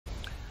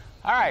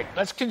All right,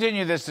 let's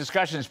continue this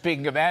discussion.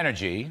 Speaking of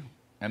energy,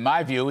 in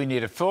my view, we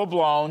need a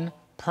full-blown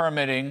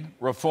permitting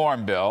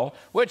reform bill,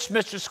 which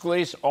Mr.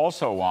 Scalise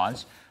also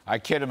wants. I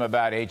kid him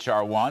about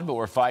H.R. 1, but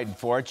we're fighting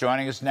for it.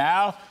 Joining us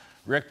now,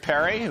 Rick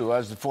Perry, who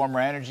was the former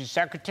energy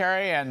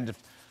secretary and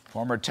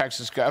former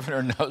Texas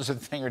governor, knows a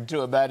thing or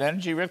two about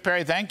energy. Rick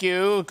Perry, thank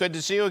you. Good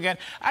to see you again.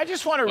 I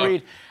just want to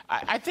read.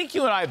 I think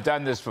you and I have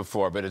done this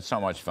before, but it's so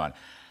much fun.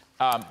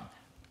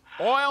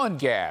 Oil and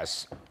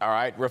gas, all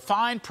right,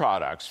 refined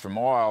products from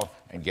oil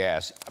and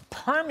gas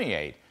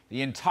permeate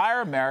the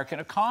entire American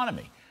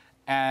economy.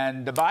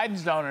 And the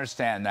Bidens don't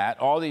understand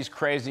that. All these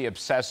crazy,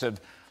 obsessive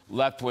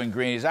left-wing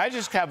greenies. I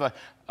just have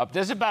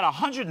there's about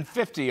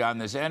 150 on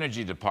this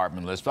energy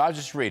department list, but I'll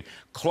just read.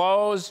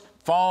 Clothes,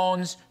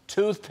 phones,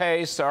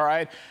 toothpaste, all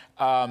right,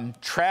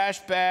 trash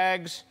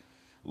bags,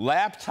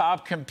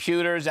 laptop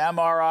computers,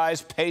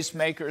 MRIs,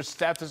 pacemakers,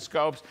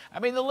 stethoscopes.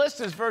 I mean, the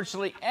list is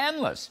virtually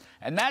endless,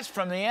 and that's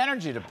from the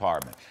energy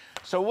department.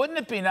 So wouldn't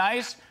it be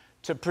nice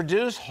to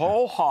produce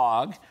whole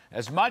hog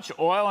as much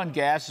oil and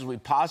gas as we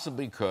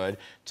possibly could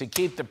to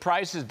keep the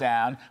prices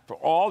down for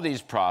all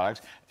these products?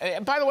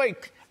 And by the way,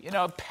 you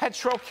know,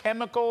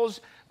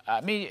 petrochemicals,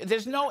 I mean,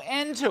 there's no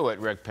end to it,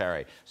 Rick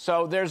Perry.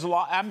 So there's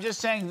I'm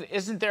just saying,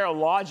 isn't there a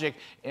logic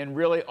in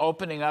really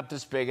opening up the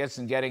spigots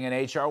and getting an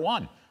H.R.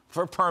 1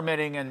 for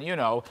permitting and, you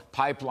know,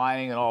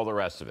 pipelining and all the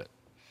rest of it?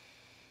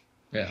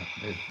 Yeah,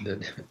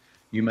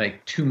 you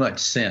make too much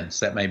sense.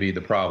 That may be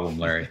the problem,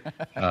 Larry.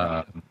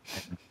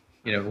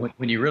 You know,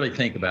 when you really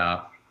think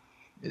about,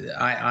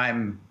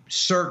 I'm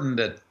certain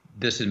that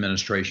this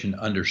administration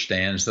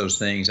understands those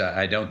things.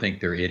 I don't think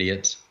they're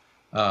idiots,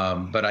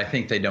 but I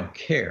think they don't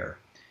care.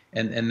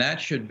 And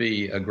that should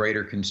be a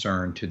greater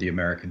concern to the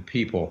American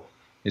people,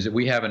 is that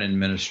we have an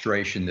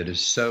administration that is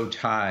so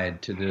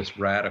tied to this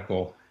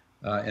radical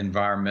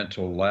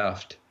environmental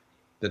left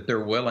that they're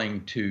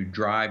willing to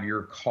drive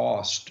your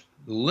cost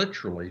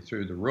literally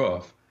through the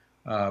roof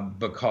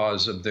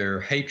because of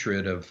their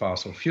hatred of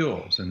fossil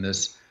fuels and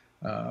this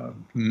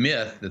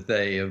myth that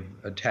they have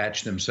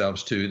attached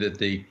themselves to, that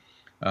the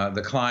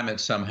climate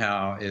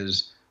somehow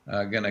is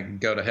going to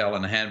go to hell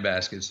in a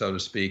handbasket, so to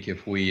speak,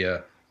 if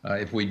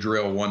we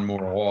drill one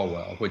more oil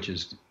well, which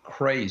is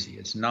crazy.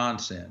 It's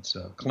nonsense.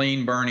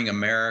 Clean burning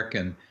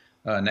American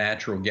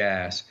natural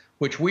gas,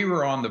 which we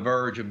were on the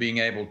verge of being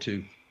able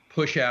to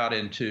push out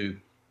into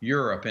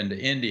Europe, into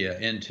India,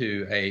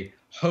 into a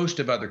host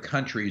of other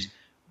countries,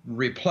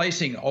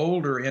 replacing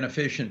older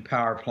inefficient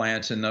power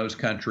plants in those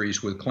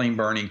countries with clean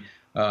burning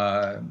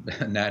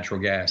natural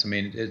gas. I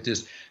mean, it's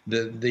just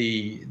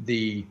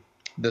the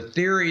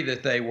theory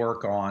that they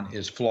work on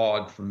is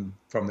flawed from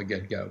the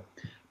get-go.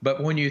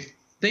 But when you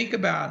think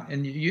about,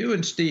 and you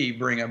and Steve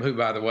bring up, who,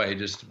 by the way,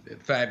 just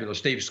fabulous.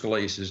 Steve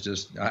Scalise is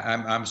just,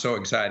 I'm so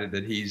excited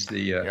that he's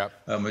the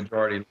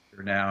majority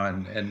leader now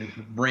and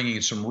bringing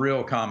some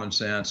real common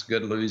sense,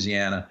 good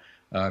Louisiana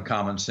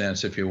common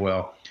sense, if you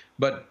will.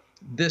 But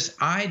this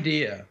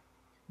idea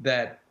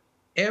that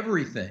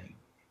everything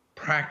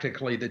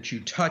practically that you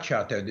touch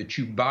out there, that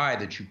you buy,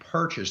 that you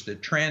purchase,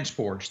 that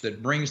transports,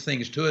 that brings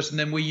things to us, and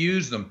then we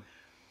use them,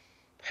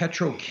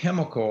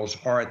 petrochemicals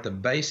are at the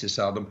basis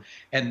of them,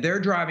 and they're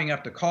driving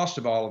up the cost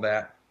of all of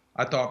that.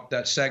 I thought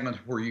that segment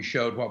where you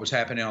showed what was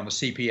happening on the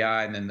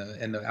CPI and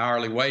then the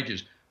hourly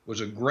wages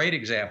was a great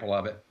example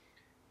of it.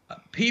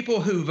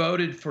 People who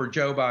voted for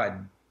Joe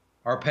Biden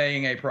are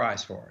paying a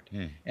price for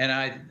it. And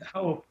I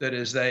hope that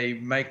as they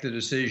make the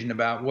decision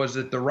about was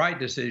it the right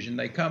decision,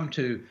 they come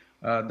to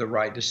the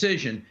right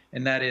decision,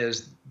 and that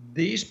is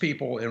these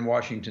people in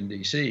Washington,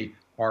 D.C.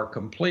 are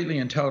completely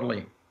and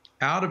totally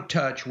out of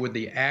touch with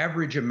the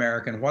average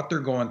American, what they're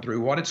going through,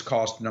 what it's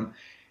costing them,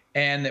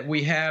 and that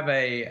we have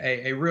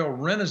a real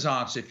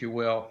renaissance, if you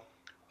will,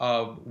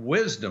 of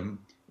wisdom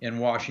in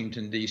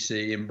Washington,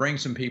 D.C., and bring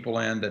some people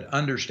in that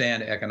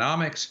understand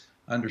economics,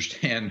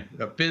 understand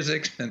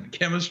physics and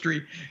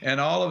chemistry, and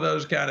all of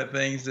those kind of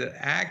things that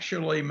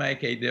actually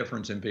make a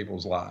difference in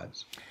people's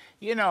lives.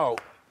 You know,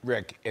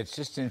 Rick, it's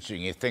just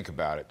interesting. You think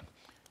about it.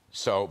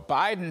 So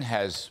Biden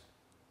has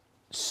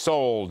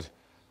sold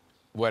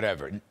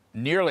whatever,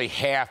 nearly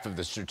half of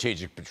the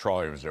Strategic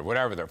Petroleum Reserve,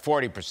 whatever they're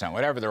 40%,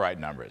 whatever the right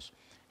number is.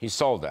 He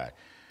sold that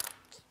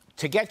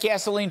to get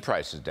gasoline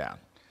prices down,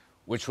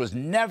 which was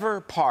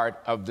never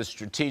part of the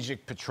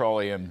Strategic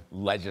Petroleum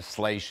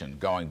legislation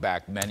going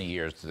back many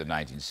years to the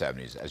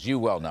 1970s, as you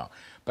well know.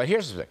 But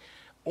here's the thing.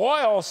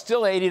 Oil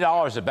still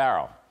 $80 a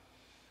barrel.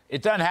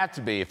 It doesn't have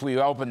to be. If we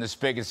open the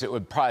spigots, it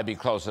would probably be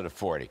closer to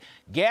 40.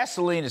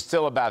 Gasoline is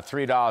still about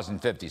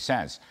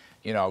 $3.50.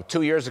 You know,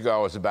 2 years ago,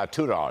 it was about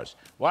 $2.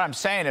 What I'm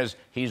saying is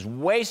he's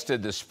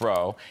wasted the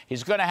SPRO.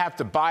 He's going to have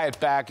to buy it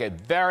back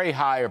at very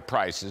higher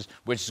prices,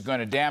 which is going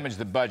to damage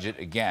the budget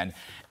again.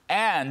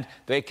 And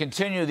they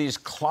continue these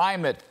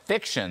climate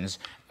fictions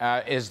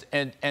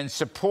in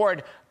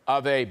support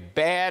of a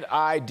bad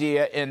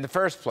idea in the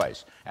first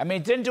place. I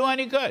mean, it didn't do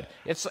any good.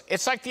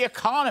 It's like the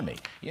economy.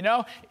 You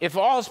know, if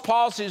all his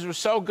policies were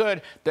so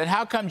good, then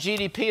how come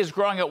GDP is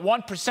growing at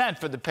 1%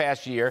 for the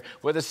past year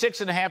with a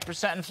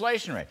 6.5%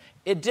 inflation rate?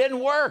 It didn't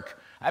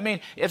work. I mean,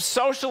 if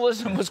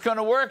socialism was going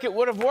to work, it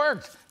would have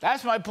worked.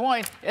 That's my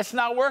point. It's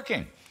not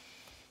working.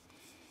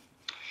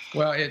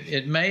 Well,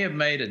 it may have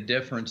made a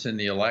difference in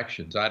the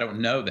elections. I don't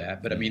know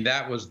that, but I mean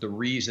that was the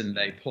reason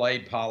they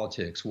played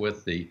politics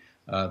with the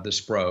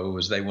SPRO,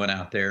 was they went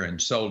out there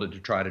and sold it to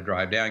try to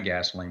drive down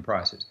gasoline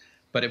prices.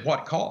 But at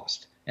what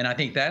cost? And I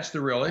think that's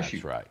the real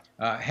issue. That's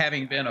right.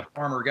 Having been a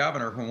former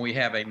governor, when we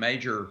have a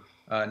major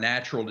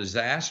natural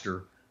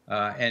disaster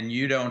and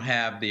you don't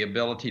have the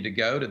ability to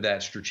go to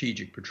that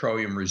strategic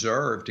petroleum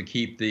reserve to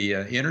keep the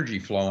energy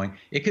flowing,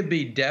 it could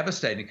be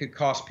devastating. It could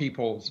cost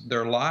people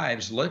their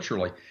lives,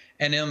 literally.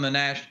 And in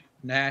the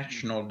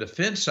national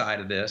defense side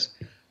of this,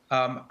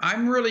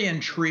 I'm really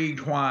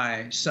intrigued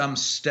why some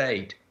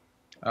state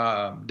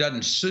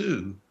doesn't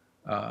sue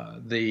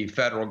the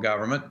federal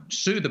government,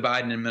 sue the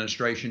Biden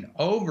administration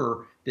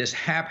over this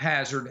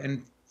haphazard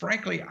and,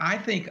 frankly, I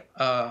think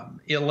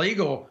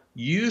illegal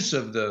use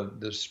of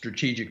the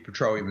strategic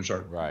petroleum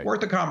reserve. Right.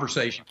 Worth a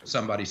conversation with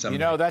somebody someday. You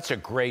know, that's a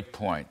great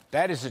point.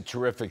 That is a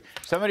terrific.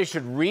 Somebody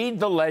should read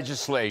the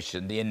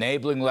legislation, the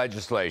enabling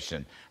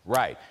legislation.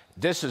 Right.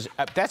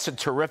 That's a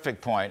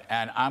terrific point,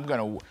 and I'm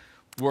going to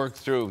work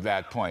through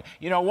that point.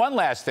 You know, one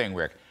last thing,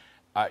 Rick.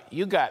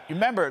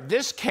 Remember,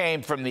 this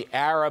came from the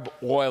Arab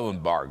oil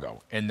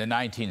embargo in the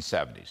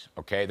 1970s,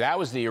 okay? That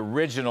was the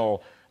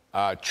original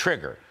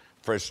trigger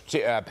for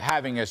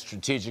having a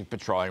strategic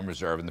petroleum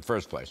reserve in the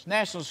first place.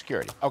 National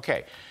security.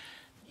 Okay.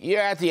 You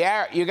got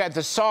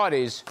the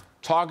Saudis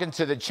talking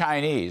to the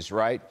Chinese,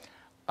 right,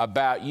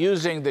 about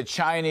using the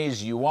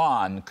Chinese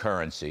yuan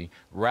currency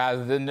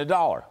rather than the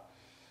dollar.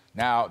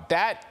 Now,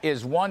 that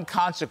is one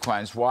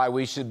consequence why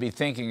we should be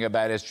thinking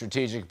about a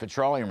strategic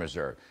petroleum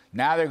reserve.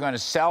 Now they're going to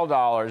sell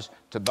dollars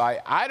to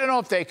buy. I don't know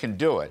if they can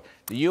do it.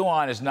 The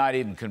yuan is not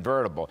even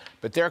convertible.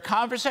 But there are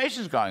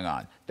conversations going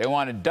on. They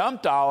want to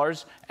dump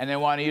dollars, and they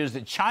want to use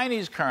the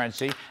Chinese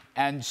currency.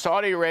 And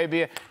Saudi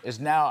Arabia is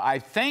now, I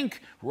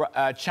think,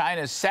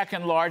 China's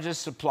second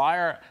largest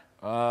supplier,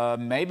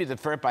 maybe the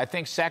first, I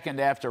think second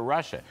after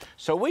Russia.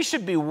 So we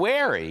should be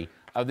wary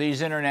of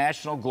these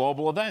international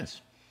global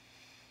events.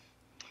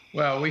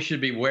 Well, we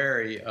should be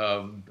wary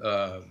of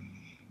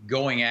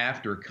going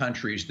after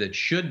countries that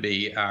should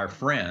be our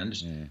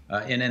friends.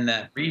 And in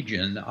that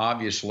region,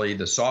 obviously,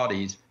 the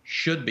Saudis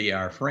should be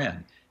our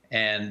friend.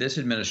 And this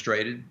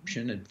administration,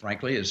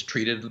 frankly, has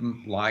treated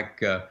them like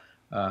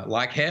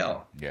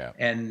hell. Yeah.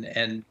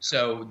 And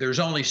so there's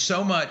only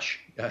so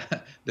much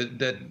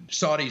that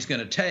Saudi's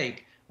going to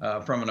take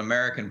from an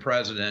American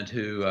president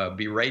who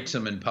berates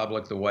them in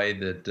public the way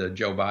that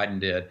Joe Biden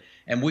did.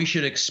 And we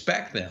should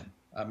expect them.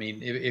 I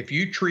mean, if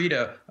you treat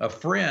a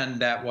friend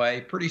that way,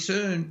 pretty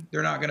soon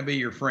they're not going to be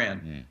your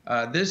friend.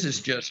 This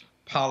is just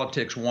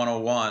politics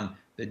 101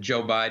 that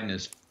Joe Biden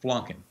is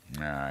flunking.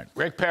 All right.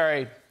 Rick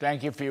Perry,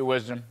 thank you for your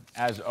wisdom,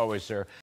 as always, sir.